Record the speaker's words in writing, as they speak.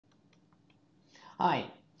Hi,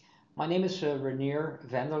 my name is Renier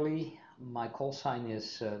Vanderlee. My call sign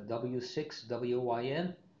is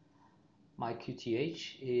W6WYN. My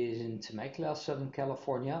QTH is in Temecula, Southern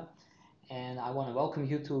California, and I want to welcome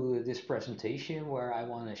you to this presentation where I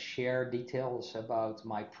want to share details about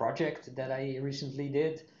my project that I recently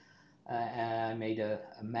did. I made a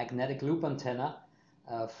magnetic loop antenna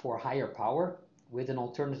for higher power with an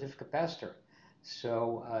alternative capacitor.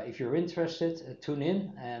 So if you're interested, tune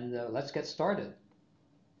in and let's get started.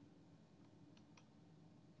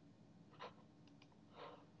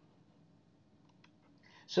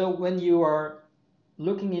 So when you are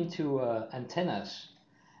looking into antennas,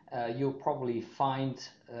 you'll probably find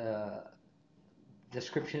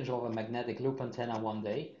descriptions of a magnetic loop antenna one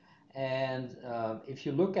day. And if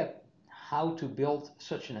you look at how to build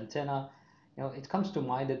such an antenna, it comes to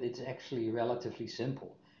mind that it's actually relatively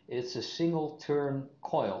simple. It's a single turn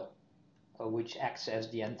coil which acts as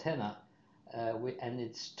the antenna, and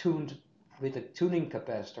it's tuned with a tuning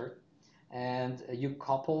capacitor, and you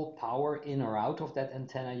couple power in or out of that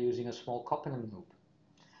antenna using a small coupling loop.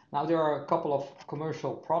 Now there are a couple of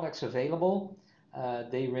commercial products available.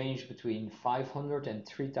 They range between $500 and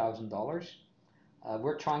 $3,000.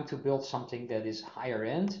 We're trying to build something that is higher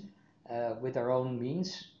end with our own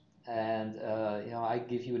means, and I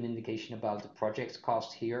give you an indication about the project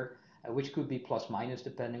cost here, which could be plus minus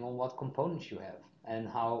depending on what components you have and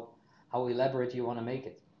how elaborate you want to make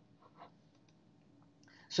it.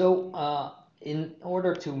 So in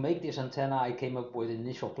order to make this antenna, I came up with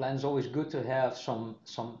initial plans. Always good to have some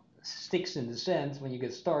sticks in the sand when you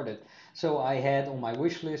get started. So I had on my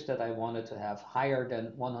wish list that I wanted to have higher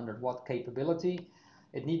than 100 watt capability.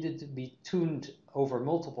 It needed to be tuned over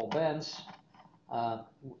multiple bands.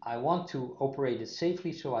 I want to operate it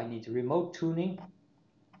safely, so I need remote tuning.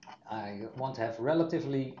 I want to have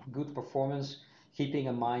relatively good performance, keeping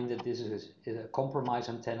in mind that this is a compromise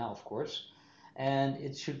antenna, of course, and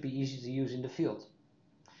it should be easy to use in the field.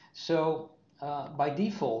 So by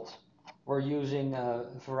default, we're using a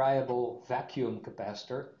variable vacuum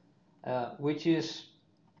capacitor, which is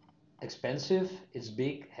expensive, it's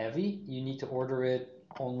big, heavy. You need to order it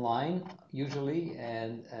online usually,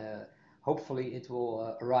 and hopefully it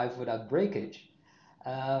will arrive without breakage.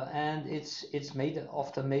 And it's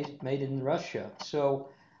often made in Russia. So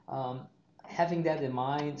having that in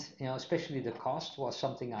mind, especially the cost was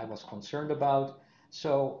something I was concerned about.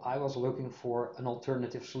 So I was looking for an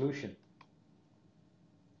alternative solution.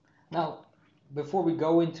 Now, before we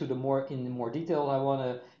go into more detail, I want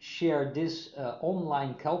to share this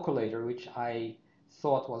online calculator, which I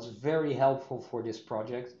thought was very helpful for this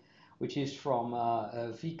project, which is from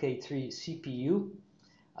VK3 CPU.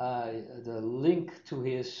 The link to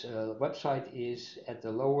his website is at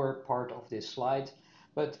the lower part of this slide,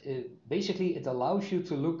 but basically it allows you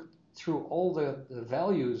to look through all the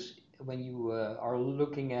values when you are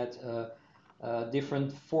looking at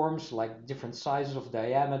different forms, like different sizes of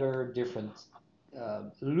diameter, different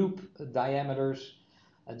loop diameters,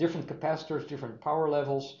 different capacitors, different power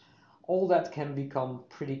levels. All that can become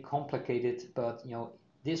pretty complicated, but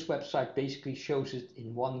this website basically shows it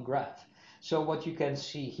in one graph. So what you can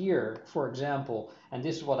see here, for example, and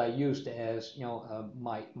this is what I used as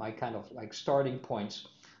my kind of like starting points.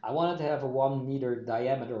 I wanted to have a 1 meter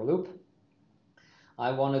diameter loop.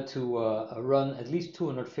 I wanted to run at least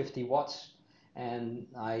 250 watts, and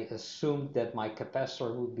I assumed that my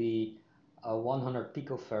capacitor would be 100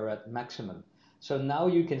 picofarad maximum. So now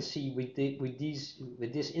you can see with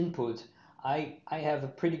this input, I have a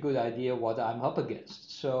pretty good idea what I'm up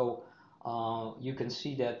against. So you can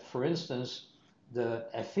see that, for instance, the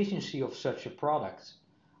efficiency of such a product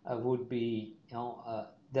would be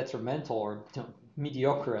detrimental or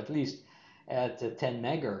mediocre at least at 10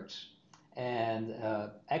 megahertz, and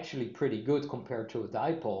actually pretty good compared to a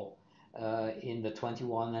dipole in the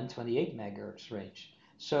 21 and 28 megahertz range.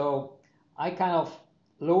 So I kind of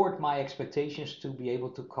lowered my expectations to be able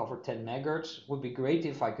to cover 10 megahertz. Would be great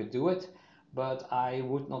if I could do it, but I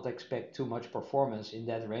would not expect too much performance in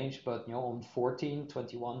that range. But on 14,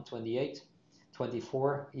 21, 28,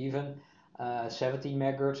 24 even, 17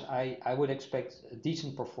 megahertz, I would expect a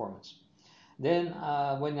decent performance. Then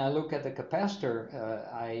when I look at the capacitor,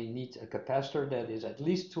 I need a capacitor that is at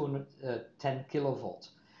least 210 kilovolt,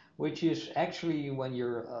 which is actually, when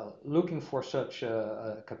you're looking for such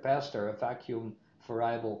a capacitor, a vacuum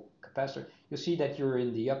variable capacitor, you see that you're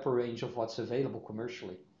in the upper range of what's available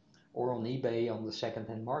commercially or on eBay on the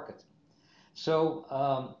second-hand market. So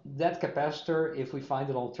that capacitor, if we find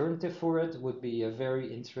an alternative for it, would be a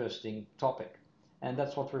very interesting topic, and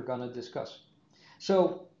that's what we're going to discuss.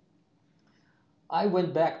 So I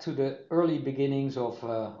went back to the early beginnings of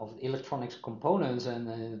electronics components,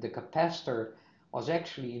 and the capacitor was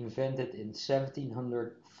actually invented in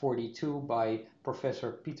 1742 by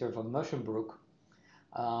Professor Peter van Musschenbroek.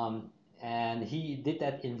 Um, and he did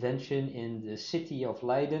that invention in the city of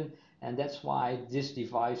Leyden, and that's why this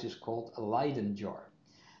device is called a Leyden jar.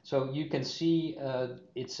 So you can see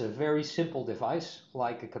it's a very simple device,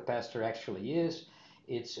 like a capacitor actually is.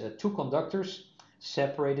 It's two conductors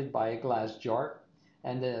separated by a glass jar,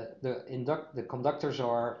 and the conductors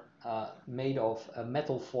are made of a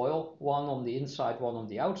metal foil, one on the inside, one on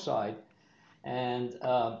the outside, and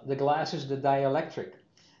the glass is the dielectric.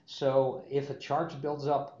 So if a charge builds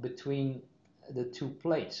up between the two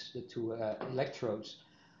plates, the two electrodes,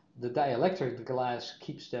 the dielectric glass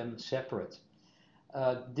keeps them separate.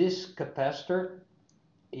 This capacitor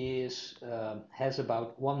has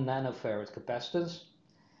about 1 nanofarad capacitance,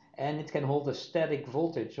 and it can hold a static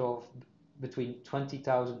voltage of between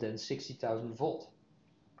 20,000 and 60,000 volt.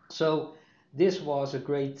 So this was a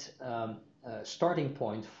great starting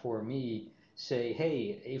point for me. Say,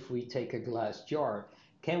 hey, if we take a glass jar,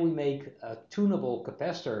 can we make a tunable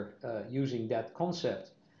capacitor using that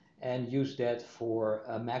concept and use that for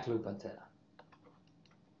a Magloop antenna?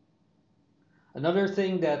 Another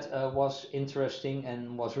thing that was interesting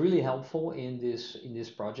and was really helpful in this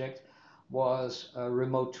project was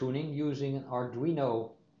remote tuning using an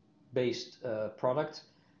Arduino based product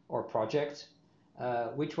or project,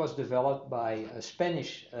 which was developed by a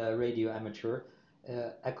Spanish radio amateur,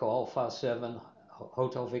 Echo Alpha 7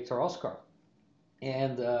 Hotel Victor Oscar.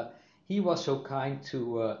 And he was so kind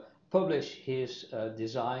to publish his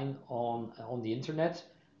design on the internet.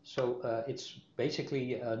 So it's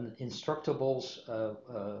basically an instructables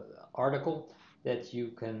article that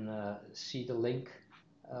you can see the link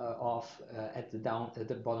of at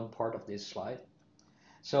the bottom part of this slide.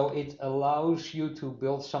 So it allows you to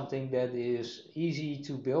build something that is easy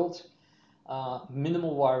to build,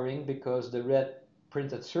 minimal wiring, because the red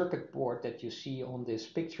printed circuit board that you see on this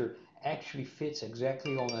picture actually fits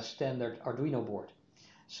exactly on a standard Arduino board.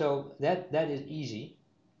 So that is easy,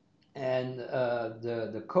 and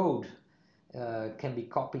the code can be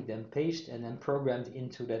copied and pasted and then programmed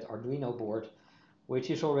into that Arduino board,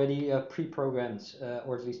 which is already pre-programmed,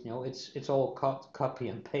 or at least it's all copy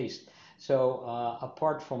and paste. So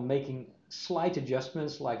apart from making slight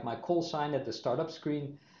adjustments like my call sign at the startup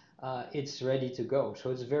screen, it's ready to go.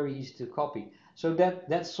 So it's very easy to copy. So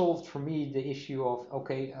that solved for me the issue of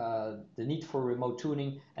the need for remote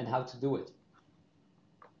tuning and how to do it.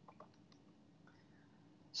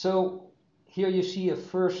 So here you see a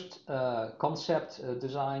first concept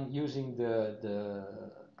design using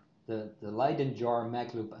the Leyden Jar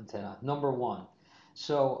Magloop antenna, number one.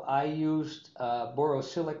 So I used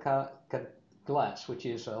borosilicate glass, which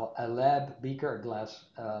is a lab beaker,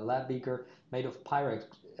 lab beaker made of Pyrex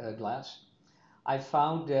glass. I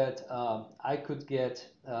found that I could get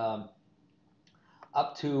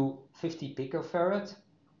up to 50 picofarad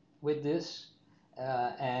with this.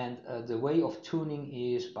 And the way of tuning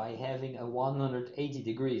is by having a 180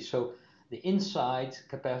 degrees. So the inside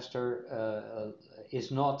capacitor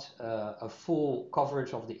is not a full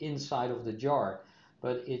coverage of the inside of the jar,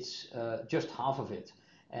 but it's just half of it.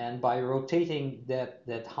 And by rotating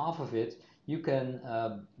that half of it, you can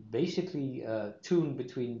basically tune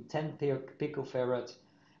between 10 picofarad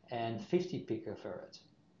and 50 picofarad.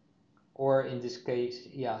 Or in this case,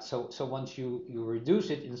 yeah, so once you reduce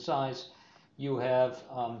it in size, you have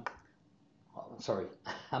sorry,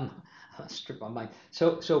 I'm stripped my mind.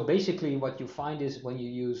 So basically what you find is when you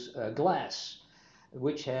use glass,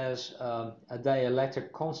 which has a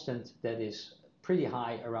dielectric constant that is pretty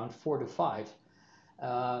high, around 4 to 5,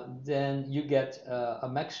 then you get a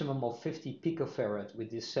maximum of 50 picofarad with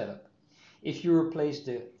this setup. If you replace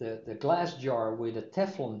the glass jar with a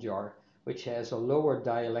Teflon jar, which has a lower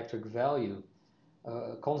dielectric value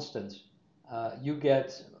constant, you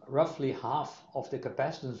get roughly half of the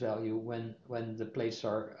capacitance value when the plates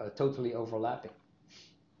are totally overlapping.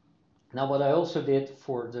 Now what I also did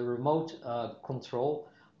for the remote control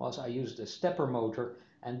was I used a stepper motor,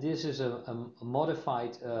 and this is a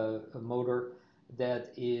modified motor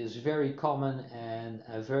that is very common and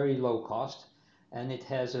very low cost, and it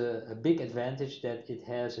has a big advantage that it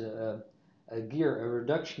has a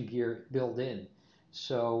reduction gear built in.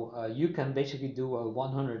 So you can basically do a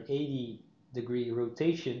 180 degree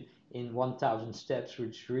rotation in 1000 steps,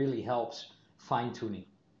 which really helps fine tuning.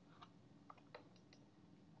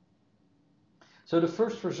 So the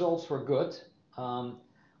first results were good. I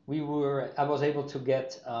was able to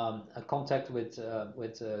get a contact with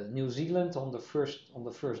New Zealand on the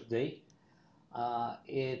first day.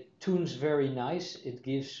 It tunes very nice. It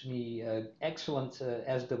gives me excellent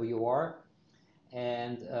SWR,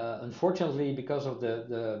 and unfortunately, because of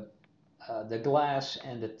the glass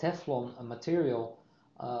and the Teflon material,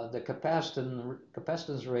 the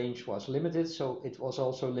capacitance range was limited, so it was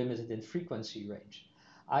also limited in frequency range.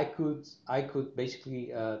 I could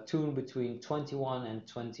basically tune between 21 and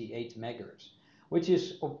 28 megahertz, which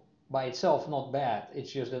is by itself not bad.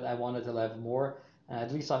 It's just that I wanted to have more.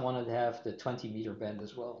 At least I wanted to have the 20-meter band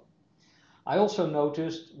as well. I also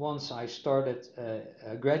noticed once I started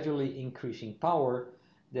gradually increasing power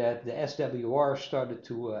that the SWR started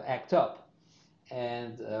to act up.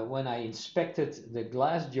 And when I inspected the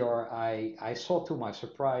glass jar, I saw to my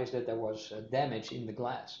surprise that there was damage in the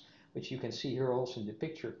glass, which you can see here also in the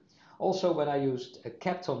picture. Also, when I used a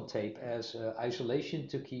Kapton tape as isolation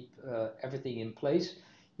to keep everything in place,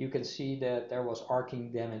 you can see that there was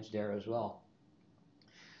arcing damage there as well.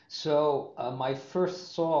 So my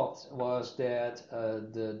first thought was that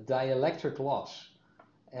the dielectric loss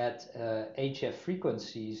at HF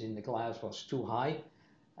frequencies in the glass was too high.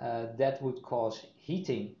 That would cause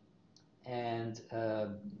heating, and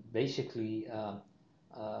basically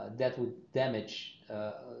that would damage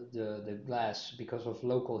the glass because of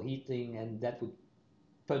local heating, and that would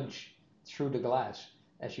punch through the glass,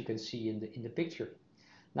 as you can see in the picture.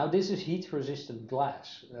 Now this is heat resistant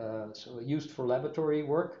glass, so used for laboratory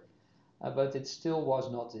work, but it still was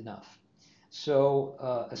not enough. So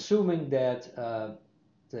assuming that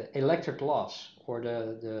the electric loss, or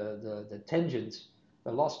the tangent,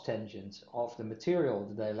 the loss tangent of the material,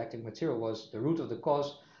 the dielectric material, was the root of the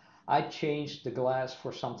cause, I changed the glass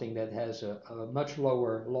for something that has a much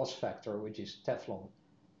lower loss factor, which is Teflon.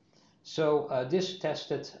 So this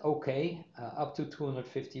tested okay, up to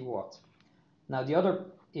 250 watt. Now the other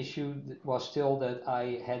issue was still that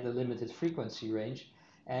I had a limited frequency range,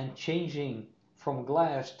 and changing from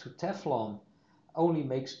glass to Teflon only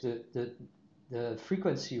makes the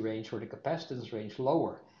frequency range, or the capacitance range,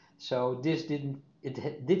 lower. So this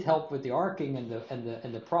did help with the arcing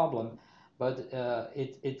and the problem, but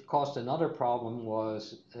it caused another problem,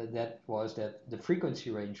 that the frequency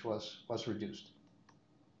range was reduced.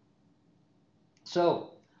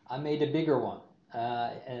 So I made a bigger one,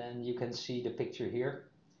 and you can see the picture here.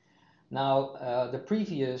 Now the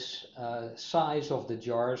previous size of the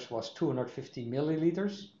jars was 250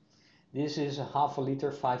 milliliters. This is a half a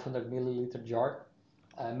liter, 500 milliliter jar,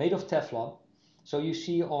 made of Teflon. So you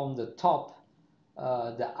see on the top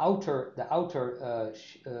the outer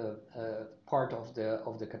part of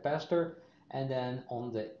the capacitor, and then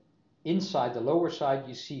on the inside, the lower side,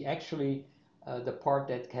 you see actually the part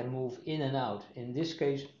that can move in and out. In this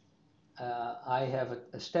case, I have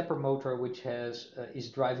a stepper motor which is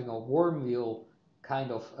driving a worm wheel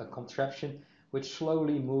kind of a contraption, which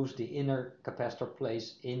slowly moves the inner capacitor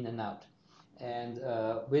plates in and out. And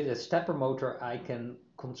with a stepper motor, I can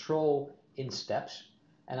control in steps,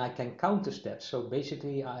 and I can count the steps. So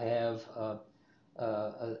basically, I have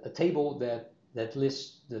a table that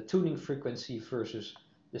lists the tuning frequency versus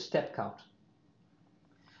the step count.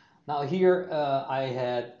 Now here I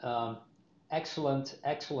had excellent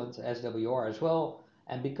SWR as well,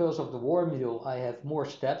 and because of the worm wheel, I have more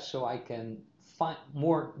steps, so I can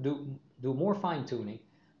do more fine tuning.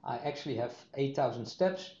 I actually have 8,000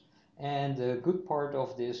 steps, and the good part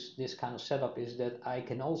of this kind of setup is that I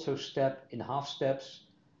can also step in half steps,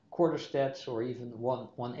 quarter steps, or even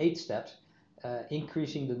 1/8 steps,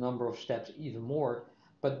 increasing the number of steps even more.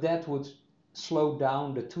 But that would slow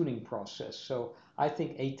down the tuning process. So I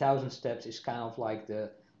think 8,000 steps is kind of like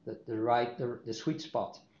the sweet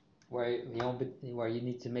spot, where you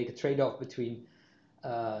need to make a trade-off between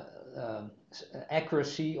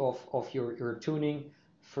accuracy of your tuning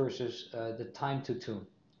versus the time to tune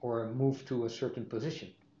or move to a certain position.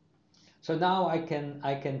 So now I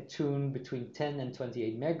can tune between 10 and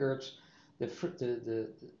 28 megahertz. The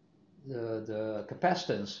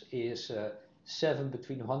capacitance is 7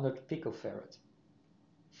 between 100 picofarad.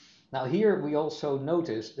 Now here we also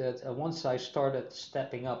noticed that once I started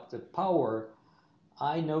stepping up the power,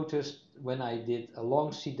 I noticed when I did a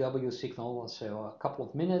long CW signal, so a couple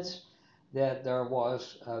of minutes, that there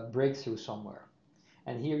was a breakthrough somewhere.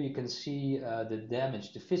 And here you can see the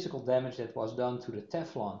damage, the physical damage that was done to the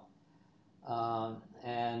Teflon.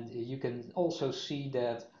 And you can also see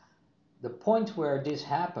that the point where this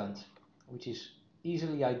happened, which is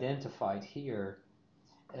easily identified here,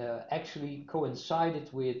 actually coincided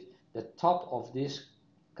with the top of this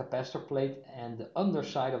capacitor plate and the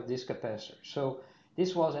underside of this capacitor. So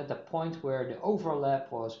this was at the point where the overlap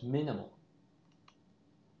was minimal.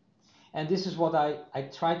 And this is what I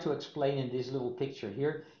try to explain in this little picture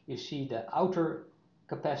here. You see the outer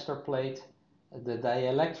capacitor plate, the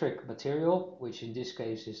dielectric material, which in this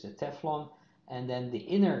case is the Teflon, and then the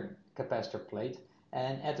inner capacitor plate.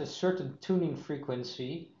 And at a certain tuning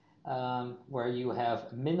frequency, where you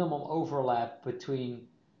have minimum overlap between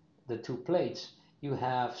the two plates, you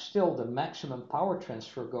have still the maximum power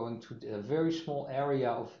transfer going to a very small area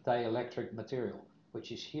of dielectric material,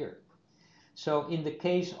 which is here. So in the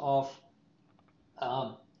case of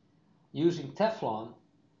using Teflon,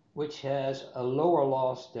 which has a lower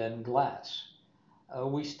loss than glass,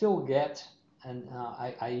 we still get, and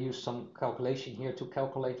I use some calculation here to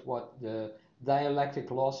calculate what the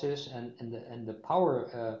dielectric loss is and the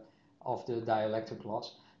power of the dielectric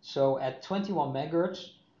loss. So at 21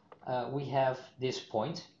 megahertz, we have this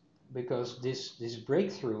point, because this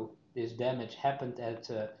breakthrough, this damage happened at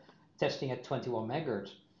testing at 21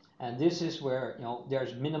 megahertz. And this is where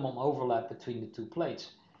there's minimum overlap between the two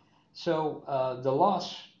plates. So the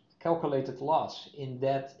loss, calculated loss in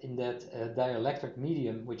that dielectric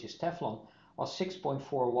medium, which is Teflon, was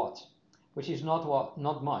 6.4 watts, which is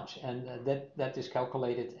not much, and that is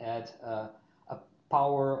calculated at a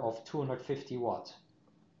power of 250 watts.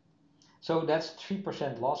 So that's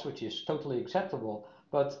 3% loss, which is totally acceptable.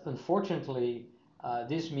 But unfortunately,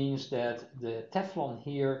 this means that the Teflon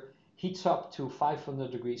here heats up to 500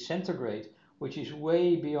 degrees centigrade, which is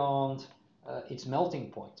way beyond its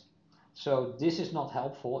melting point. So this is not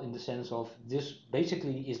helpful in the sense of this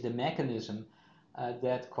basically is the mechanism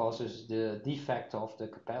that causes the defect of the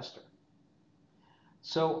capacitor.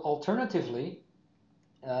 So alternatively,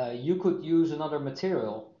 you could use another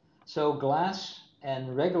material. So glass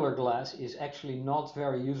and regular glass is actually not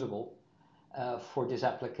very usable for this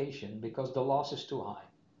application because the loss is too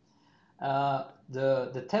high.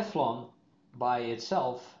 The Teflon by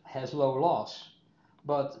itself has low loss,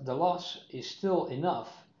 but the loss is still enough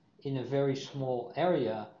in a very small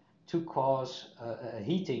area to cause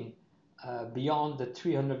heating beyond the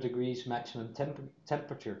 300 degrees maximum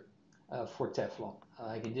temperature for Teflon.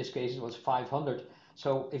 Like in this case it was 500.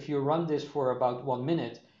 So if you run this for about 1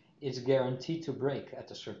 minute, it's guaranteed to break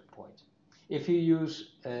at a certain point. If you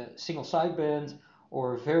use single sideband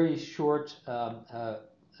or very short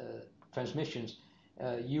transmissions,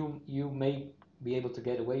 you may be able to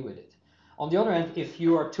get away with it. On the other hand, if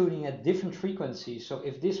you are tuning at different frequencies, so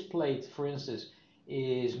if this plate, for instance,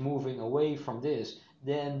 is moving away from this,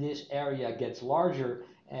 then this area gets larger,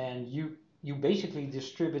 and you basically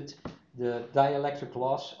distribute the dielectric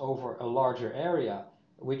loss over a larger area,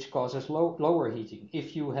 which causes lower heating.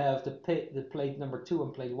 If you have the plate number 2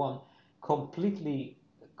 and plate 1 completely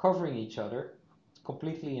covering each other,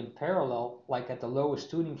 completely in parallel, like at the lowest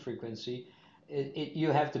tuning frequency, you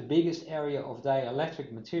have the biggest area of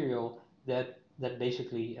dielectric material that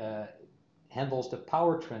basically handles the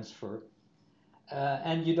power transfer,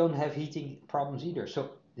 and you don't have heating problems either.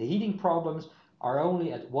 So the heating problems are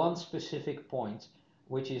only at one specific point,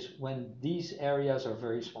 which is when these areas are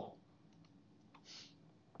very small.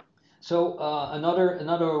 So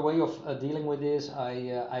another way of dealing with this,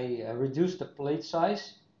 I reduced the plate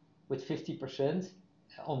size with 50%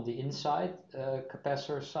 on the inside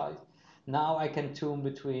capacitor side. Now I can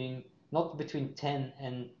tune not between 10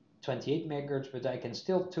 and 28 megahertz, but I can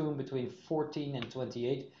still tune between 14 and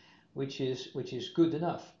 28, which is good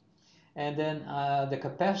enough. And then the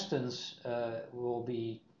capacitance will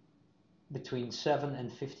be between 7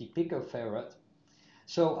 and 50 picofarad.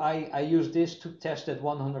 So I use this to test at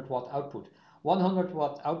 100 watt output. 100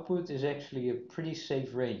 watt output is actually a pretty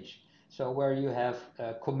safe range. So where you have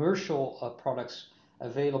commercial products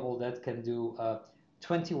available that can do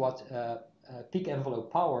 20 watt peak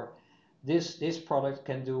envelope power, this product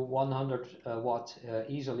can do 100 watt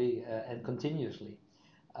easily and continuously,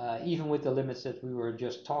 even with the limits that we were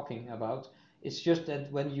just talking about. It's just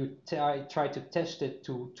that when you try to test it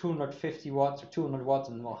to 250 watts or 200 watts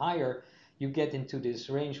and more higher, you get into this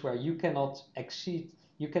range where you cannot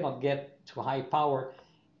get to high power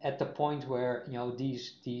at the point where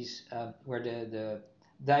where the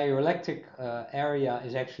dielectric area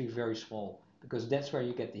is actually very small, because that's where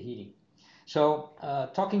you get the heating. So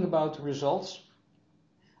talking about results,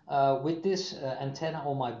 with this antenna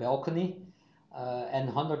on my balcony and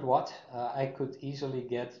 100 watt, I could easily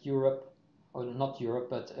get Europe, or not Europe,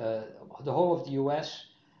 but the whole of the US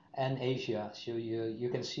and Asia. So you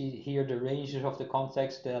can see here the ranges of the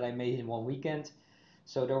contacts that I made in one weekend.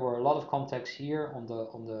 So there were a lot of contacts here on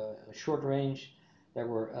the short range. There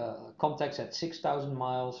were contacts at 6,000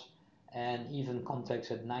 miles and even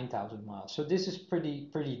contacts at 9,000 miles. So this is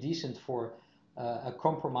pretty decent for a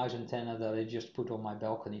compromise antenna that I just put on my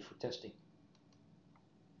balcony for testing.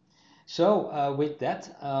 So with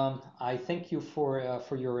that, I thank you for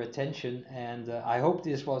your attention, and I hope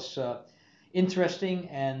this was interesting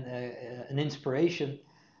and an inspiration.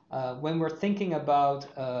 When we're thinking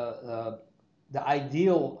about the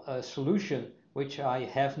ideal solution, which I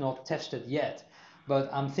have not tested yet, but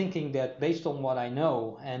I'm thinking that based on what I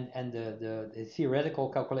know and the theoretical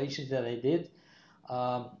calculations that I did,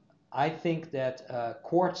 um, I think that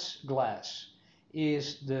quartz glass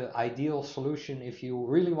is the ideal solution if you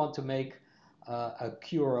really want to make a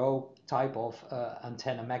QRO type of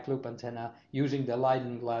antenna, Magloop antenna, using the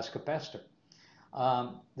Leyden glass capacitor.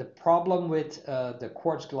 The problem with the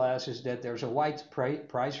quartz glass is that there's a wide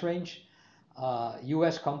price range.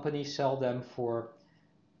 US companies sell them for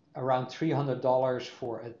around $300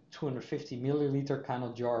 for a 250 milliliter kind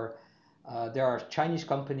of jar. There are Chinese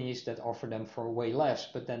companies that offer them for way less,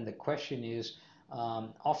 but then the question is,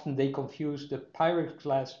 often they confuse the Pyrex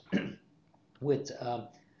glass with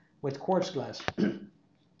quartz glass,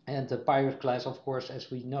 and the Pyrex glass, of course,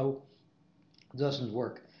 as we know, doesn't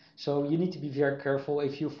work. So you need to be very careful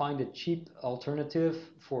if you find a cheap alternative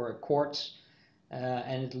for a quartz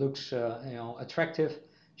and it looks attractive.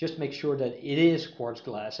 Just make sure that it is quartz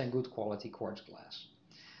glass and good quality quartz glass.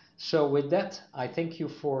 So with that, I thank you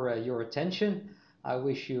for your attention. I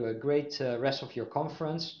wish you a great rest of your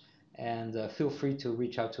conference, and feel free to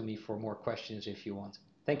reach out to me for more questions if you want.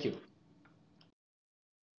 Thank you.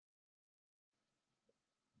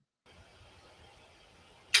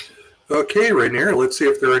 Okay, Rainier, let's see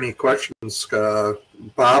if there are any questions.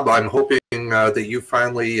 Bob, I'm hoping that you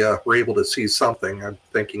finally were able to see something. I'm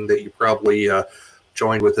thinking that you probably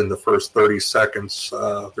joined within the first 30 seconds.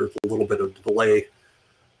 There's a little bit of delay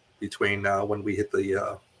between when we hit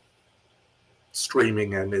the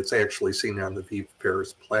streaming and it's actually seen on the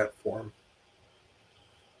vPairs platform.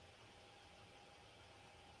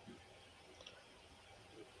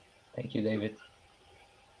 Thank you, David.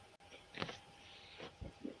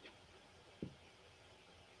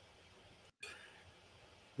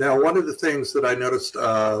 Now, one of the things that I noticed,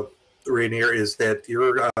 Rainier, is that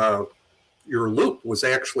your loop was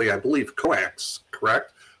actually, I believe, coax,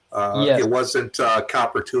 correct? Yes. It wasn't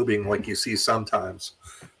copper tubing like you see sometimes.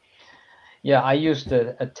 Yeah, I used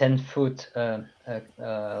a 10-foot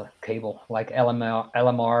cable, like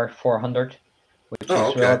LMR 400, which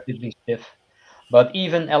is relatively stiff. But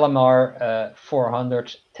even LMR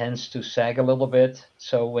 400 tends to sag a little bit.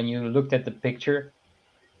 So when you looked at the picture,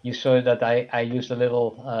 you saw that I used a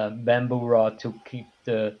little bamboo rod to keep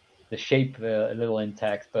the shape a little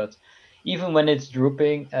intact. But even when it's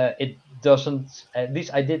drooping, it doesn't, at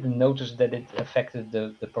least I didn't notice that it affected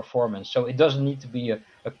the performance. So it doesn't need to be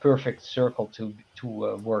a perfect circle to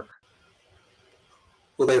work.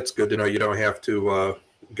 Well, that's good to know. You don't have to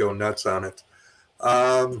go nuts on it.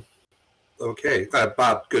 Okay.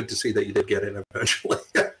 Bob, good to see that you did get in eventually.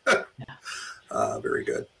 Very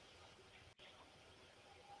good.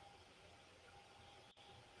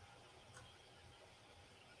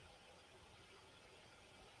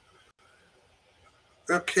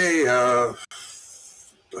 Okay.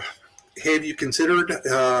 Have you considered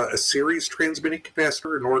a series transmitting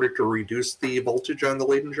capacitor in order to reduce the voltage on the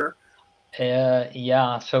Leyden jar?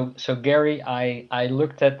 Yeah. So Gary, I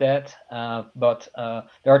looked at that, but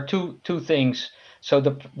there are two things. So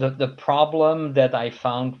the problem that I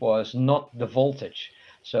found was not the voltage.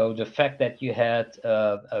 So the fact that you had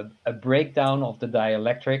a breakdown of the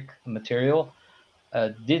dielectric material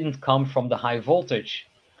didn't come from the high voltage,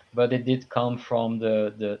 but it did come from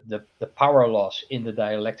the power loss in the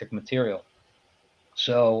dielectric material.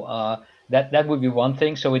 So that would be one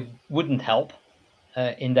thing. So it wouldn't help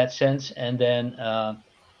in that sense. And then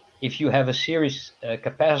if you have a series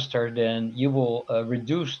capacitor, then you will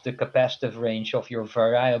reduce the capacitive range of your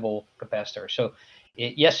variable capacitor. So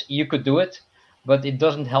yes, you could do it, but it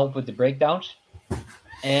doesn't help with the breakdowns,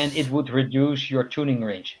 and it would reduce your tuning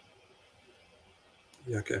range.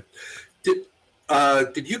 Okay.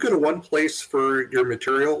 Did you go to one place for your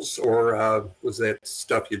materials, or was that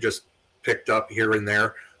stuff you just picked up here and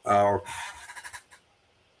there? I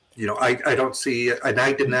don't see, and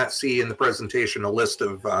I did not see in the presentation a list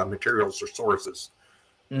of materials or sources.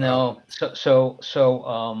 No.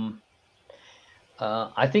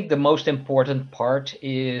 I think the most important part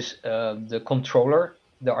is the controller,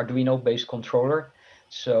 the Arduino-based controller.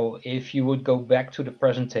 So if you would go back to the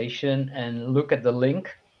presentation and look at the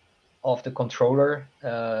link of the controller,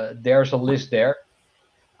 there's a list there.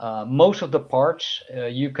 Most of the parts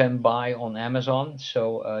you can buy on Amazon.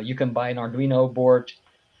 So you can buy an Arduino board.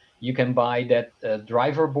 You can buy that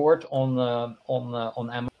driver board on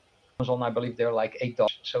Amazon. I believe they're like $8.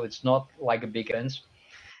 So it's not like a big expense.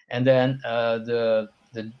 And then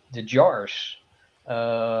the jars.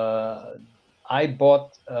 I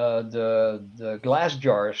bought the glass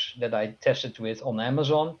jars that I tested with on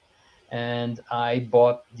Amazon, and I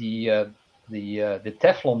bought the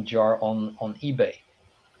Teflon jar on eBay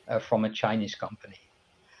from a Chinese company.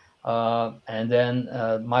 And then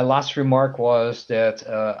my last remark was that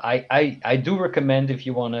I do recommend, if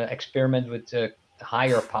you want to experiment with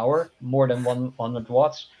higher power, more than 100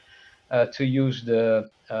 watts, to use the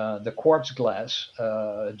quartz glass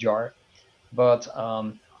jar. But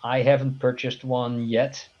I haven't purchased one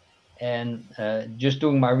yet. And just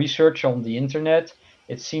doing my research on the internet,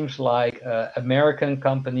 it seems like American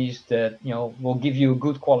companies that will give you a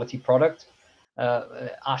good quality product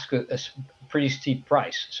ask a pretty steep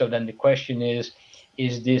price. So then the question is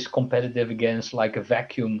this competitive against like a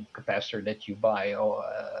vacuum capacitor that you buy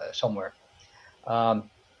somewhere?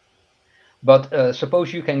 But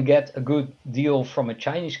suppose you can get a good deal from a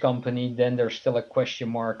Chinese company, then there's still a question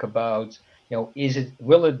mark about,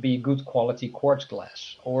 will it be good quality quartz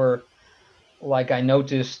glass? Or like I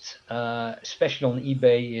noticed, especially on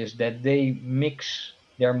eBay, is that they mix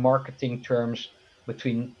their marketing terms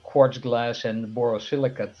between quartz glass and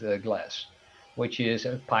borosilicate glass, which is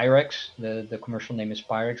Pyrex. The commercial name is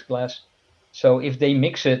Pyrex glass. So if they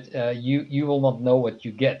mix it, you will not know what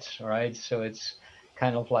you get, right? So it's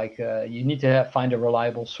kind of like you need to find a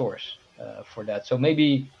reliable source for that. So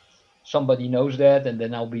maybe somebody knows that, and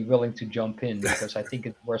then I'll be willing to jump in because I think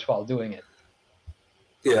it's worthwhile doing it.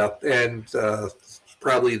 Yeah, and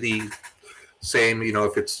probably the same,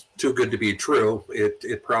 if it's too good to be true,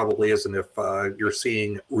 it probably isn't. If you're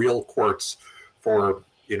seeing real quartz for,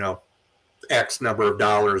 X number of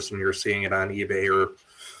dollars and you're seeing it on eBay or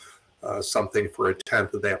something for a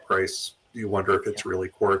tenth of that price, you wonder if it's really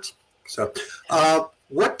quartz. So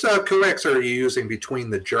what coax are you using between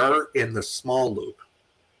the jar and the small loop?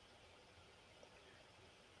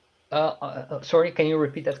 Sorry, can you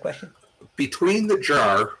repeat that question? Between the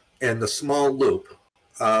jar and the small loop,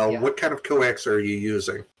 what kind of coax are you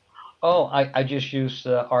using? Oh, I just use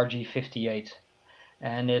RG58,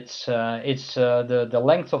 and it's the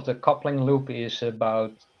length of the coupling loop is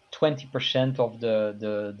about 20% of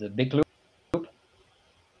the big loop.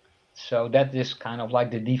 So that is kind of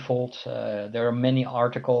like the default. There are many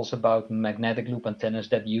articles about magnetic loop antennas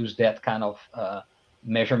that use that kind of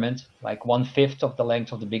measurement, like 1/5 of the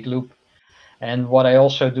length of the big loop. And what I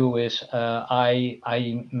also do is I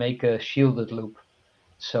make a shielded loop.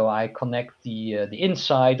 So I connect the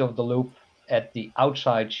inside of the loop at the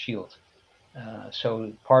outside shield.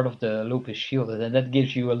 So part of the loop is shielded, and that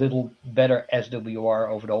gives you a little better SWR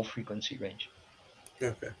over the whole frequency range.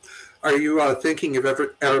 Okay. Are you thinking of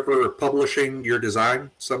ever publishing your design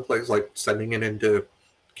someplace, like sending it into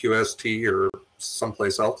QST or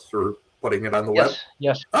someplace else, or putting it on the web?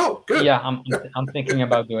 Yes. Oh, good. Yeah, I'm thinking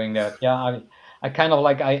about doing that. Yeah, I kind of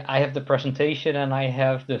like I have the presentation and I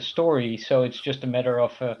have the story, so it's just a matter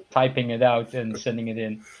of typing it out and sending it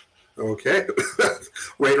in. Okay,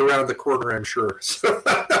 right around the corner, I'm sure.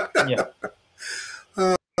 Yeah.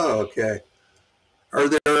 Okay. Are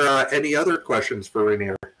there any other questions for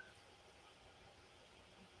Rainier?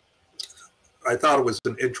 I thought it was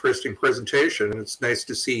an interesting presentation. It's nice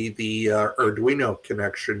to see the Arduino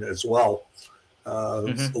connection as well.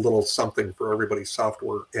 It's a little something for everybody's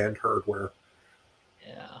software and hardware.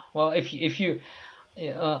 Yeah. Well, if you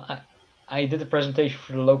I did a presentation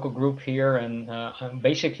for the local group here, and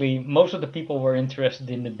basically most of the people were interested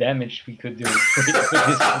in the damage we could do with this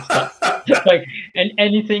stuff. Like, and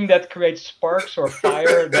anything that creates sparks or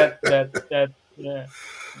fire that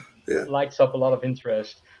lights up a lot of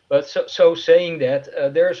interest. But so saying that,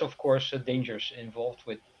 there's of course dangers involved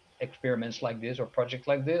with experiments like this or projects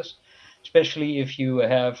like this, especially if you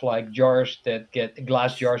have like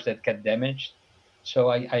glass jars that get damaged. So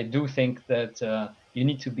I do think that you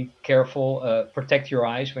need to be careful, protect your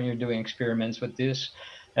eyes when you're doing experiments with this.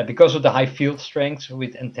 Because of the high field strength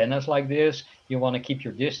with antennas like this, you want to keep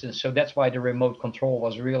your distance. So that's why the remote control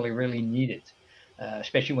was really, really needed,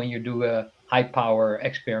 especially when you do high power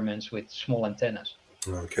experiments with small antennas.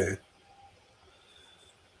 Okay.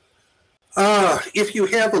 If you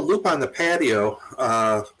have a loop on the patio,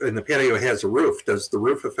 and the patio has a roof, does the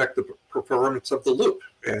roof affect the performance of the loop,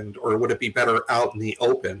 or would it be better out in the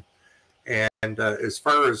open? And as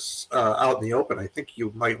far as out in the open, I think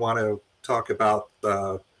you might want to talk about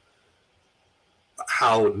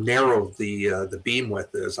how narrow the beam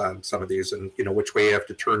width is on some of these, and which way you have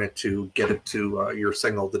to turn it to get it to your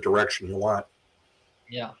signal the direction you want.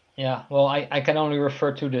 Yeah. Well, I can only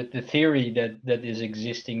refer to the theory that is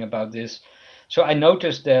existing about this. So I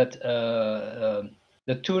noticed that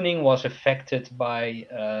the tuning was affected by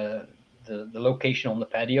the location on the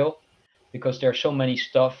patio, because there's so many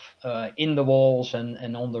stuff in the walls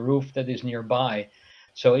and on the roof that is nearby.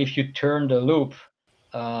 So if you turn the loop,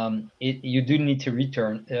 you do need to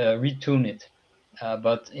retune it,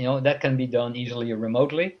 but that can be done easily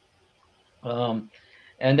remotely.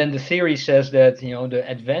 And then the theory says that the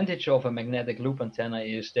advantage of a magnetic loop antenna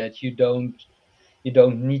is that you don't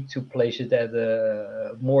need to place it at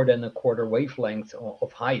more than a quarter wavelength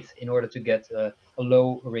of height in order to get a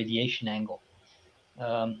low radiation angle.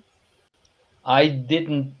 I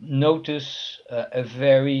didn't notice a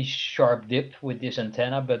very sharp dip with this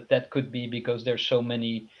antenna, but that could be because there's so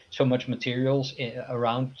much materials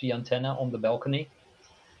around the antenna on the balcony.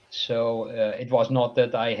 So it was not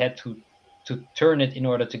that I had to turn it in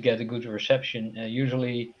order to get a good reception.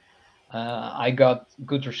 Usually I got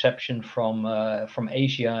good reception from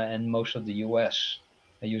Asia and most of the US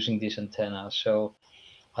using this antenna. So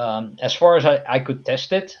as far as I could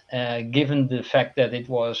test it, given the fact that it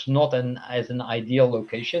was not at an ideal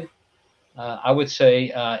location, I would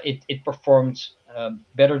say it performed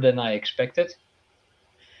better than I expected.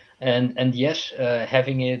 And yes,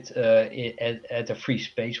 having it at a free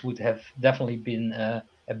space would have definitely been a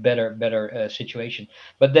better situation.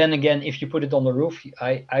 But then again, if you put it on the roof,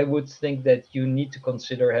 I would think that you need to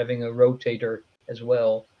consider having a rotator as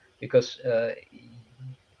well, because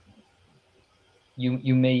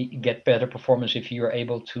you may get better performance if you're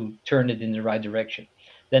able to turn it in the right direction.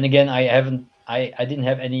 Then again, I didn't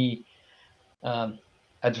have any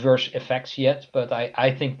adverse effects yet, but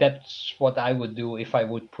I think that's what I would do if I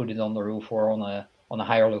would put it on the roof or on a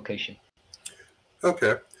higher location.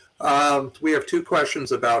 Okay. We have two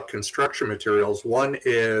questions about construction materials. One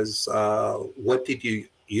is, what did you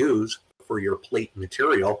use for your plate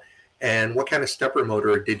material, and what kind of stepper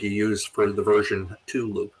motor did you use for the version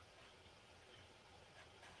 2 loop?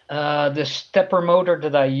 The stepper motor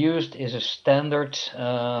that I used is a standard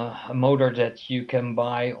motor that you can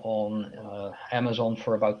buy on Amazon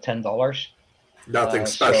for about $10. Nothing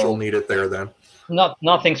special needed there then?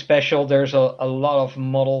 Nothing special. There's a lot of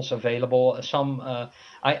models available. Some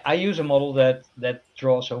I use a model that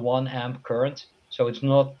draws a 1 amp current, so it's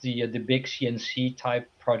not the big CNC type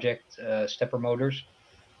project stepper motors,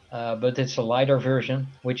 but it's a lighter version,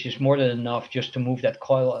 which is more than enough just to move that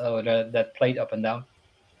coil or that plate up and down.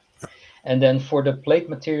 And then for the plate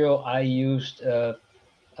material, I used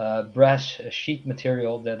brass sheet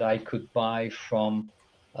material that I could buy from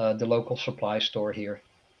the local supply store here.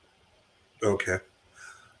 Okay.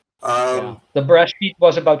 Yeah. The brass sheet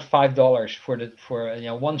was about $5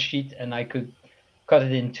 for one sheet, and I could cut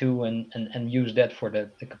it in two and use that for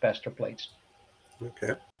the capacitor plates.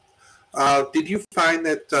 Okay. Did you find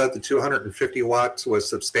that the 250 watts was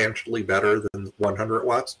substantially better than 100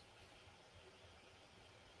 watts?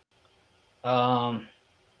 Yeah,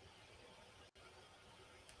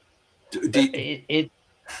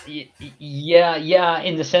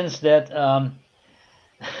 in the sense that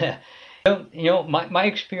my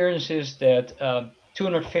experience is that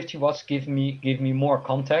 250 watts give me more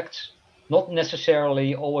contacts, not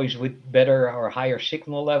necessarily always with better or higher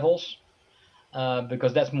signal levels,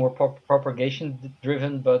 because that's more propagation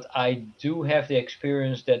driven, but I do have the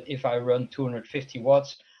experience that if I run 250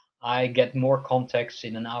 watts, I get more contacts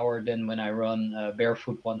in an hour than when I run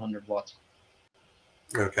barefoot 100 watts.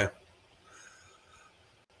 Okay.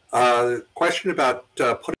 Question about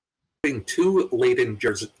putting two Leyden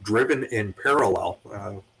jars driven in parallel,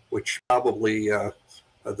 which probably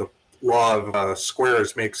the law of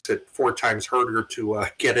squares makes it 4 times harder to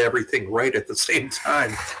get everything right at the same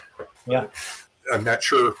time. Yeah. I'm not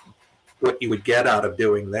sure what you would get out of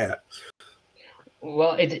doing that.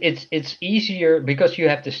 Well, it's easier because you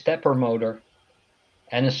have the stepper motor,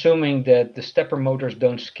 and assuming that the stepper motors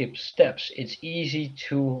don't skip steps, it's easy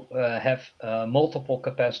to have multiple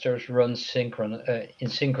capacitors run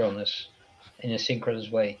in a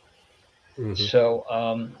synchronous way. Mm-hmm. So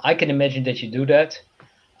I can imagine that you do that.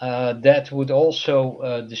 That would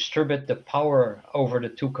also distribute the power over the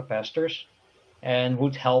two capacitors, and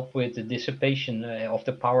would help with the dissipation of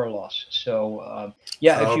the power loss. So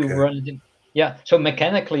if you run it in, so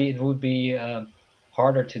mechanically it would be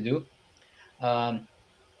harder to do,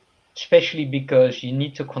 especially because you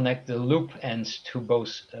need to connect the loop ends to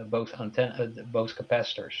both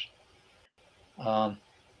capacitors.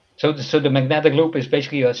 So the magnetic loop is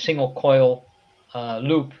basically a single coil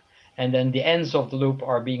loop, and then the ends of the loop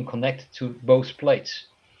are being connected to both plates.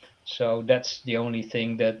 So that's the only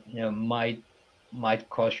thing that might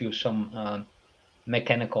cause you some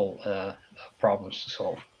mechanical problems to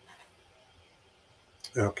solve.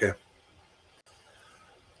 Okay.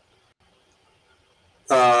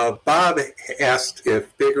 Bob asked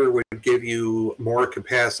if bigger would give you more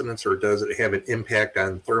capacitance or does it have an impact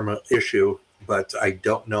on thermal issue, but I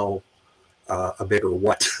don't know a bigger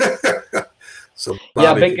what. So Yeah,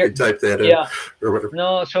 Bob, if you bigger. could type that in Yeah, or whatever.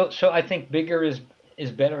 no. So I think bigger is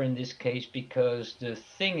better in this case because the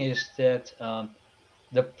thing is that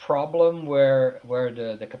the problem where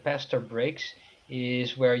the capacitor breaks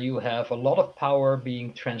is where you have a lot of power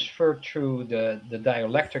being transferred through the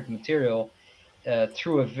dielectric material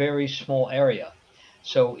through a very small area.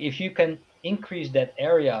 So if you can increase that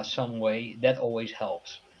area some way, that always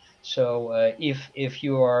helps. So if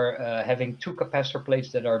you are having two capacitor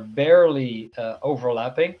plates that are barely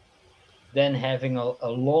overlapping, then having a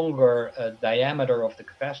longer diameter of the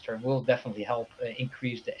capacitor will definitely help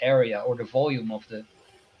increase the area or the volume of the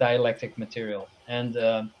dielectric material.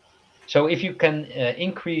 And so if you can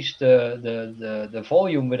increase the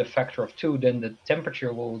volume with a factor of 2, then the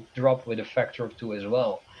temperature will drop with a factor of 2 as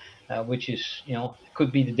well, which is,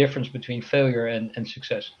 could be the difference between failure and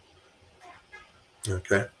success.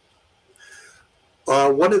 Okay.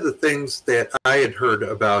 One of the things that I had heard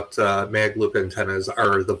about Magloop antennas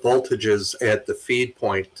are the voltages at the feed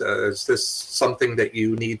point. Is this something that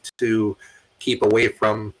you need to keep away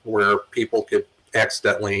from where people could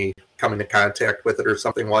accidentally come into contact with it or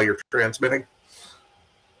something while you're transmitting?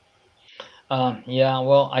 Yeah,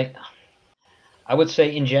 well, I would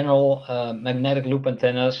say in general, magnetic loop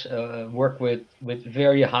antennas work with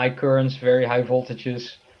very high currents, very high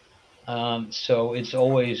voltages. So it's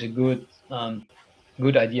always a good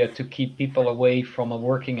idea to keep people away from a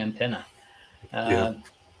working antenna. Yeah.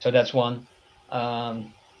 So that's one.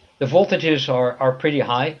 The voltages are pretty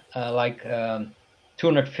high, like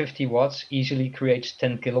 250 watts easily creates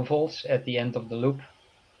 10 kilovolts at the end of the loop.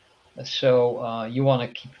 So you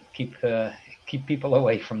want to keep people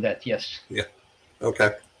away from that. Yes. Yeah.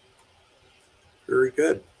 Okay. Very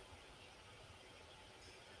good.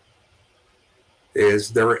 Is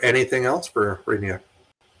there anything else for Renia?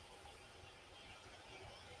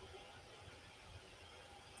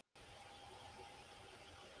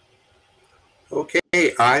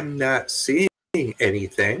 Okay, I'm not seeing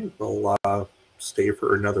anything. We'll stay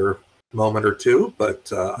for another moment or two, but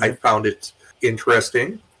I found it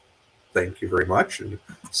interesting. Thank you very much, and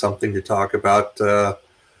something to talk about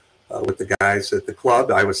with the guys at the club.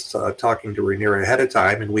 I was talking to Rainier ahead of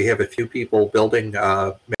time, and we have a few people building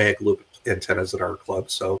Magloop antennas at our club,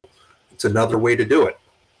 so it's another way to do it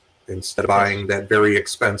instead of buying that very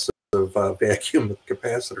expensive vacuum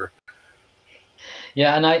capacitor.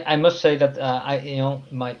 Yeah, and I must say that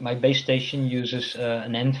my base station uses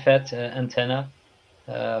an end-fed antenna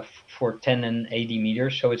for 10 and 80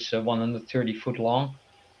 meters, so it's 130 foot long.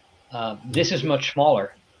 This is much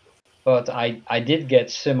smaller, but I did get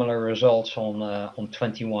similar results on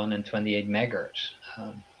 21 and 28 megahertz.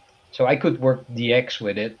 So I could work DX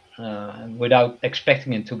with it without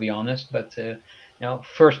expecting it, to be honest. But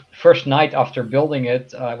first night after building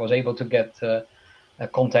it, I was able to get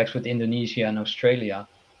contacts with Indonesia and Australia,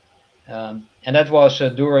 and that was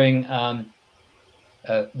during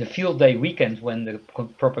the field day weekend when the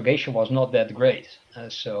propagation was not that great.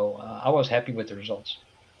 So I was happy with the results.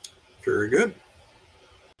 Very good.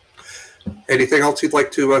 Anything else you'd like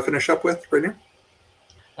to finish up with, Rainier?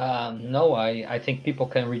 No, I think people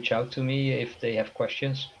can reach out to me if they have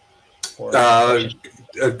questions. A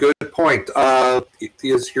good point.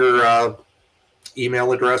 Is your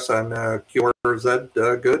email address on QRZ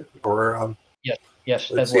good? Or yes,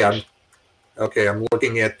 that works. I'm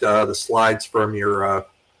looking at the slides from your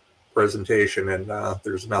presentation, and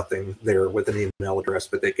there's nothing there with an email address,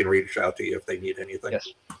 but they can reach out to you if they need anything. Yes.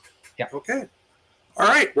 Yeah. Okay. All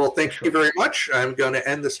right. Well, thank you very much. I'm going to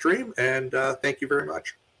end the stream, and thank you very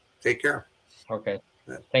much. Take care. Okay.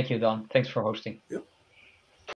 Thank you, Don. Thanks for hosting. Yep.